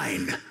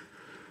vine.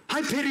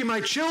 I pity my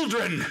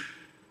children.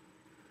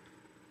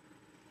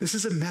 This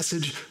is a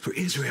message for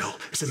Israel.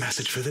 It's a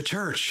message for the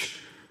church.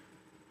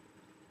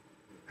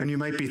 And you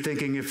might be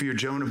thinking, if you're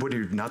Jonah, what are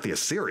you, not the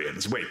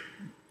Assyrians? Wait,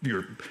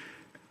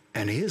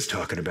 and he is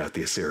talking about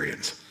the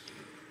Assyrians.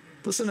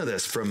 Listen to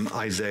this from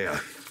Isaiah.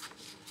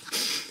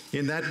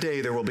 In that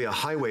day there will be a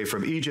highway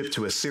from Egypt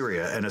to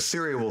Assyria, and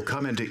Assyria will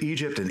come into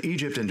Egypt, and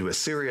Egypt into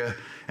Assyria,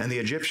 and the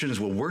Egyptians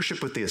will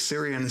worship with the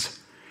Assyrians.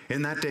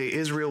 In that day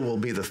Israel will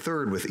be the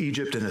third with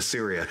Egypt and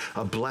Assyria,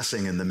 a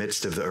blessing in the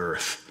midst of the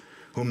earth,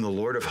 whom the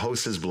Lord of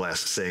hosts has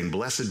blessed, saying,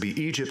 blessed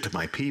be Egypt,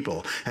 my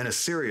people, and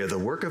Assyria, the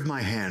work of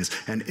my hands,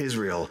 and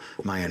Israel,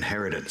 my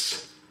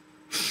inheritance.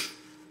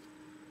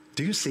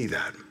 Do you see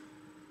that?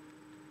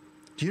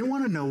 Do you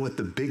want to know what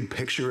the big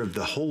picture of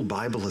the whole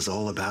Bible is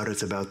all about?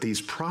 It's about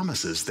these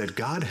promises that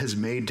God has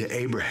made to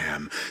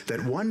Abraham,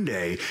 that one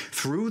day,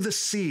 through the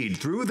seed,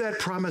 through that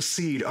promised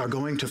seed, are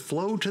going to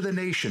flow to the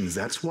nations.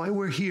 That's why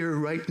we're here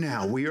right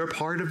now. We are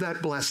part of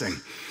that blessing.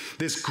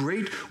 This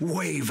great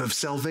wave of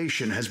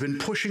salvation has been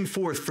pushing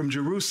forth from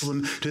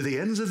Jerusalem to the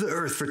ends of the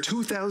earth for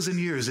 2,000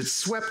 years. It's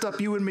swept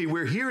up you and me.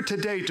 We're here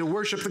today to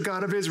worship the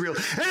God of Israel,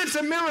 and it's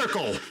a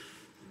miracle.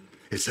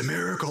 It's a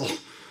miracle.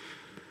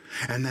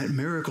 And that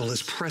miracle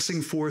is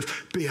pressing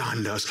forth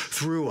beyond us,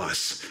 through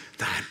us.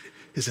 That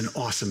is an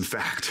awesome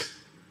fact.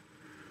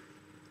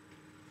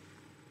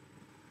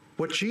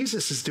 What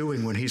Jesus is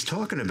doing when he's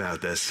talking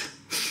about this,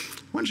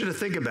 I want you to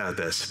think about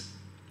this.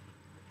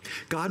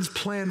 God's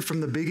plan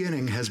from the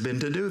beginning has been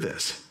to do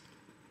this.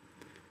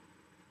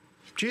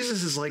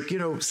 Jesus is like,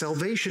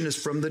 salvation is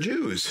from the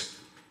Jews.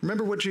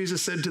 Remember what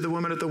Jesus said to the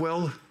woman at the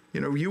well?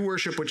 You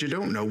worship what you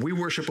don't know. We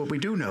worship what we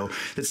do know,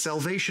 that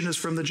salvation is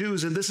from the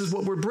Jews, and this is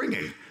what we're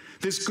bringing.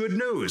 This good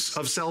news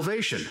of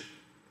salvation,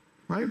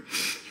 right?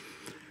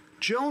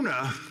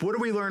 Jonah, what do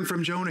we learn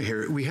from Jonah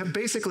here? We have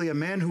basically a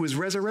man who was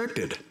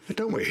resurrected,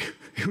 don't we?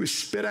 He was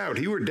spit out.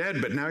 You were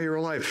dead, but now you're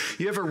alive.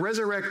 You have a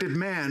resurrected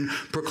man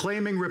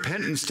proclaiming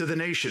repentance to the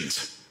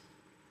nations.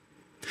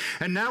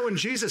 And now in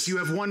Jesus, you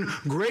have one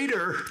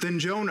greater than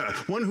Jonah,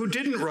 one who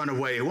didn't run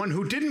away, one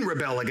who didn't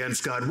rebel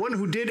against God, one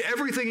who did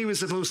everything he was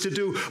supposed to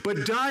do,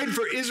 but died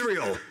for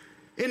Israel.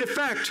 In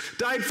effect,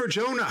 died for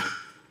Jonah.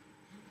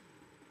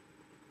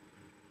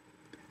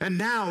 And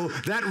now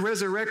that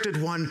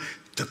resurrected one,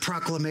 the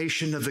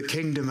proclamation of the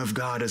kingdom of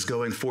God is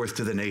going forth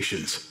to the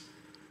nations.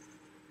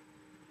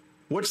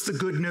 What's the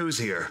good news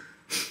here?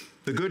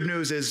 The good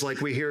news is, like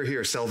we hear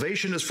here,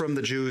 salvation is from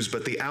the Jews,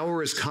 but the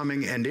hour is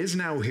coming and is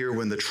now here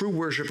when the true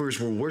worshipers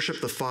will worship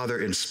the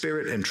Father in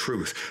spirit and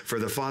truth, for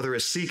the Father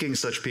is seeking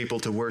such people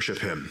to worship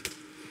him.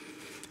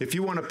 If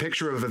you want a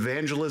picture of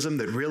evangelism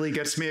that really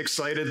gets me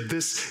excited,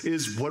 this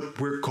is what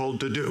we're called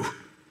to do.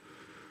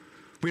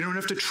 We don't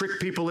have to trick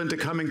people into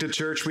coming to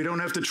church. We don't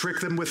have to trick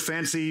them with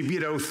fancy,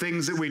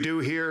 things that we do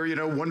here,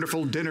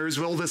 wonderful dinners,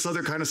 all this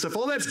other kind of stuff.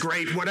 Oh, that's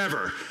great,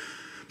 whatever.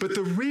 But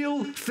the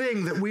real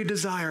thing that we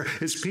desire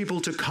is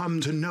people to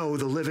come to know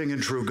the living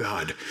and true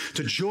God,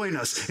 to join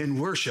us in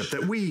worship,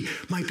 that we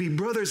might be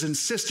brothers and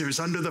sisters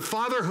under the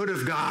fatherhood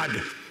of God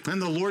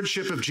and the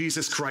lordship of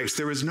Jesus Christ.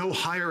 There is no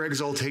higher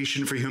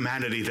exaltation for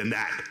humanity than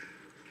that.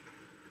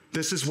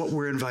 This is what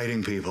we're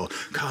inviting people.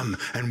 Come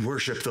and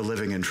worship the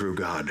living and true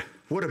God.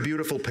 What a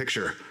beautiful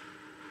picture.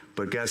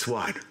 But guess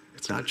what?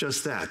 It's not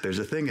just that. There's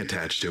a thing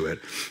attached to it,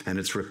 and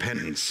it's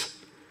repentance.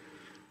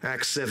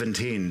 Acts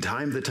 17,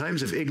 the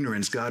times of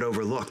ignorance God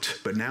overlooked,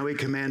 but now he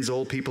commands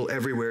all people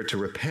everywhere to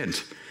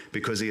repent,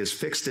 because he has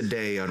fixed a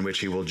day on which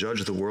he will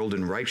judge the world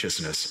in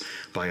righteousness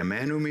by a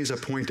man whom he's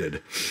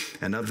appointed,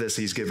 and of this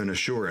he's given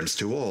assurance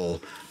to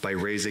all by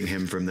raising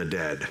him from the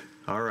dead.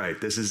 All right,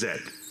 this is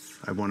it.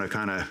 I want to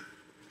kind of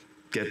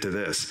get to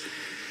this.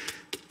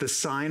 The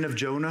sign of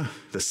Jonah,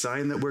 the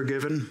sign that we're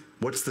given,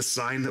 what's the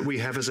sign that we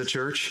have as a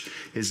church,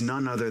 is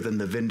none other than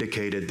the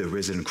vindicated, the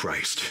risen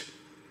Christ.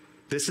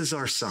 This is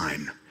our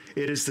sign.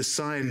 It is the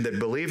sign that,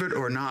 believe it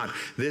or not,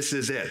 this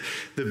is it.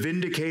 The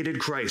vindicated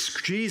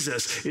Christ.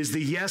 Jesus is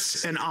the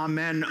yes and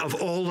amen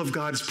of all of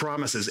God's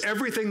promises.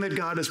 Everything that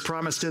God has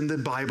promised in the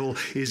Bible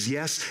is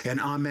yes and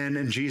amen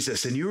in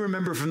Jesus. And you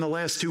remember from the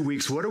last 2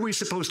 weeks, what are we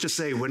supposed to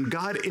say when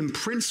God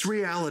imprints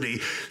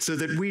reality so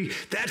that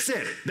that's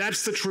it.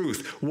 That's the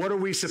truth. What are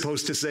we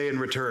supposed to say in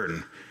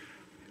return?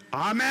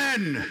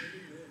 Amen.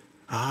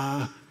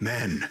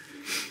 Amen.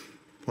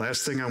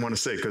 Last thing I want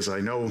to say, because I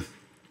know,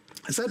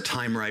 is that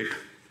time right?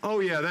 Oh,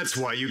 yeah, that's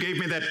why. You gave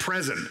me that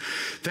present.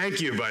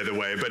 Thank you, by the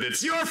way, but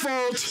it's your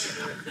fault.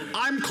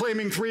 I'm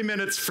claiming 3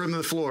 minutes from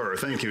the floor.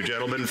 Thank you,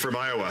 gentlemen from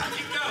Iowa.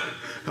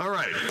 All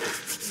right.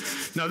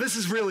 Now, this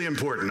is really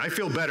important. I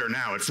feel better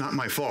now. It's not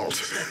my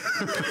fault.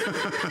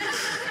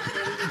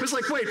 I was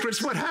like, wait,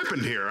 Chris, what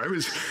happened here?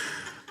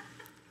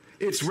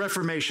 It's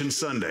Reformation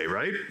Sunday,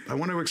 right? I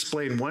want to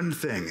explain one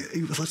thing.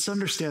 Let's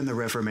understand the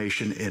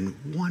Reformation in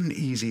one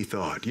easy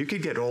thought. You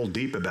could get all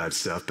deep about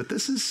stuff, but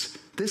this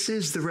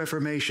is the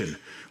Reformation.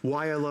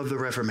 Why I love the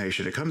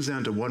Reformation. It comes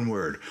down to one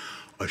word: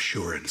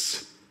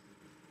 assurance.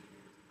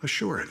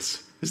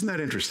 Assurance. Isn't that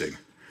interesting?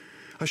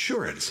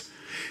 Assurance.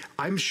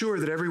 I'm sure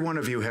that every one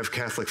of you have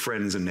Catholic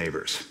friends and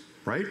neighbors,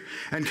 right?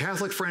 And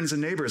Catholic friends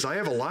and neighbors, I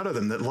have a lot of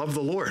them that love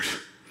the Lord,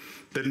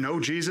 that know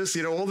Jesus,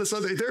 all this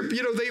other,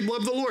 they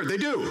love the Lord, they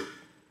do.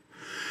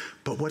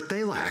 But what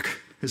they lack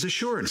is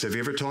assurance. Have you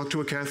ever talked to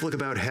a Catholic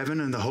about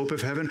heaven and the hope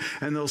of heaven?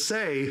 And they'll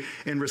say,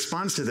 in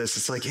response to this,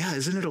 it's like, yeah,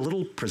 isn't it a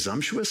little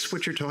presumptuous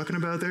what you're talking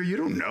about there? You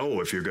don't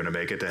know if you're going to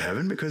make it to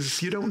heaven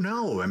because you don't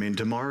know. I mean,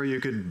 tomorrow you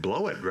could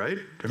blow it, right?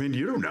 I mean,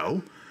 you don't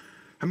know.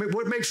 I mean,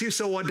 what makes you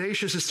so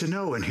audacious is to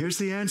know. And here's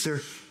the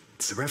answer.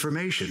 It's the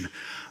Reformation.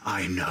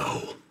 I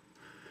know.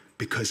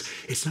 Because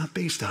it's not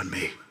based on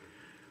me,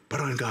 but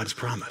on God's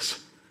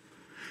promise.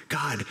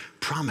 God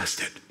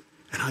promised it,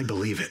 and I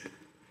believe it.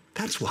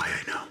 That's why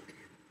I know.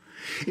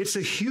 It's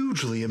a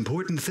hugely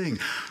important thing.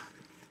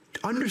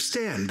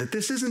 Understand that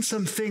this isn't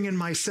something in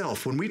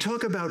myself. When we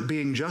talk about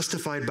being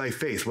justified by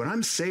faith, when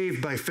I'm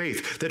saved by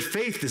faith, that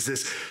faith is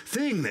this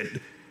thing that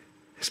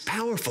is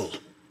powerful.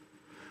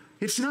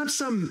 It's not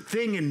some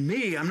thing in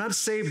me. I'm not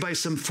saved by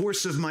some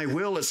force of my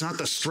will. It's not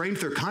the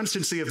strength or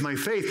constancy of my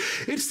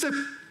faith. It's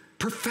the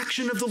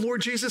perfection of the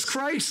Lord Jesus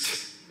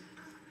Christ.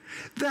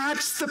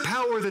 That's the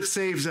power that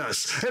saves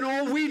us. And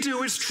all we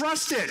do is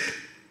trust it.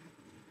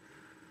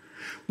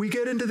 We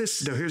get into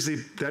this. Now,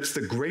 that's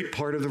the great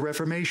part of the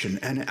Reformation.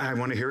 And I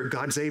want to hear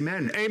God's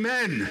amen.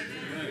 Amen.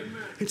 Amen.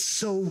 It's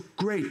so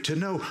great to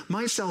know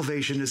my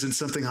salvation isn't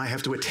something I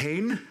have to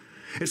attain.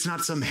 It's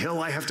not some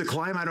hill I have to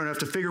climb. I don't have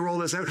to figure all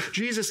this out.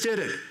 Jesus did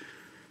it.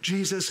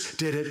 Jesus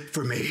did it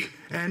for me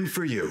and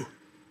for you.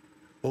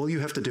 All you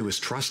have to do is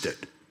trust it.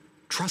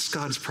 Trust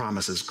God's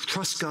promises.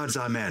 Trust God's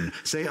amen.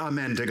 Say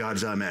amen to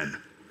God's amen.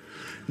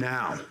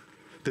 Now,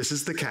 this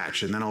is the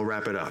catch, and then I'll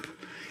wrap it up.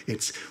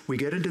 We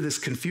get into this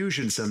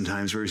confusion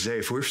sometimes where we say,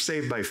 if we're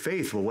saved by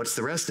faith, well, what's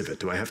the rest of it?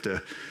 Do I have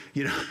to,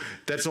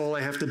 that's all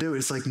I have to do?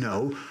 It's like,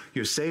 no,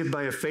 you're saved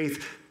by a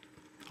faith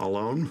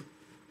alone,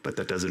 but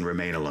that doesn't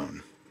remain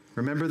alone.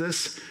 Remember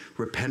this?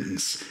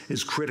 Repentance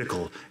is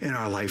critical in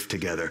our life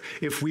together.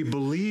 If we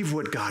believe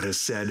what God has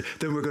said,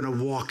 then we're going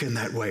to walk in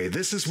that way.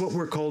 This is what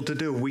we're called to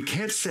do. We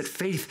can't set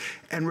faith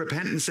and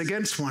repentance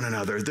against one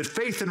another. That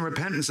faith and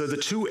repentance are the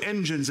two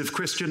engines of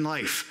Christian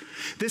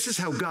life. This is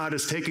how God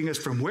is taking us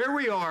from where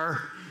we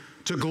are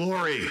to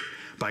glory,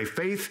 by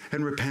faith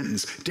and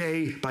repentance,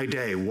 day by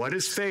day. What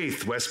is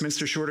faith?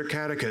 Westminster Shorter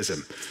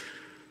Catechism,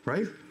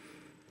 right?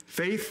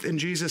 Faith in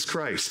Jesus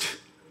Christ,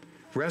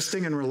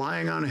 resting and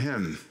relying on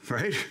him,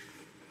 right?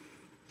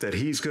 That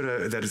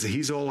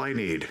he's all I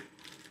need.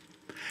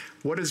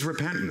 What is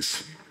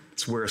repentance?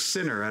 It's where a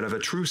sinner, out of a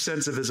true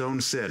sense of his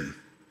own sin,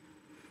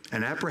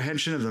 an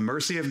apprehension of the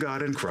mercy of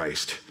God in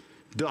Christ,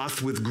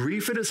 doth with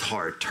grief at his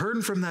heart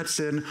turn from that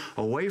sin,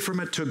 away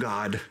from it to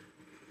God,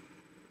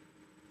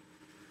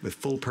 with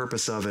full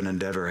purpose of and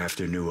endeavor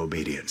after new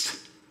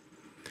obedience.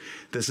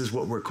 This is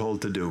what we're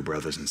called to do,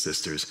 brothers and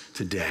sisters,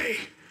 today.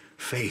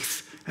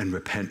 Faith and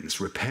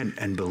repentance. Repent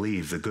and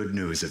believe the good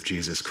news of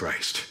Jesus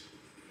Christ.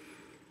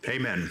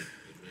 Amen.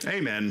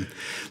 Amen.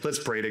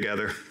 Let's pray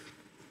together.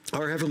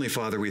 Our Heavenly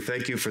Father, we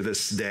thank you for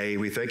this day.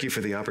 We thank you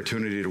for the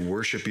opportunity to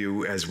worship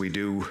you as we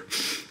do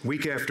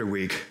week after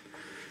week.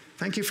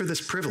 Thank you for this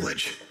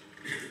privilege.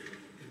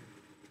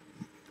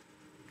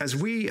 As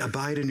we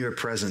abide in your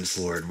presence,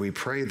 Lord, we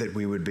pray that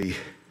we would be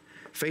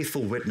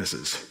faithful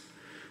witnesses,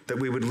 that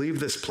we would leave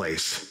this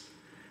place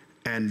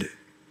and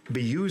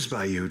be used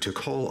by you to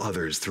call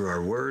others through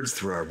our words,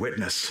 through our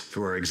witness,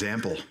 through our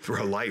example, through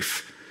our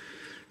life,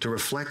 to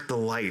reflect the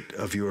light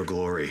of your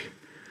glory.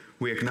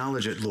 We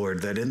acknowledge it,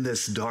 Lord, that in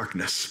this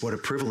darkness, what a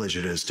privilege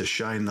it is to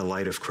shine the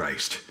light of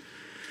Christ.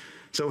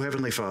 So,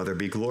 Heavenly Father,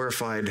 be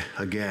glorified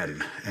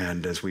again,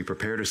 and as we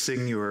prepare to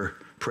sing your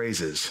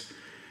praises,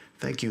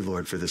 thank you,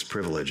 Lord, for this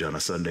privilege on a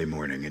Sunday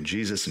morning. In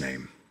Jesus'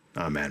 name,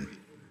 amen.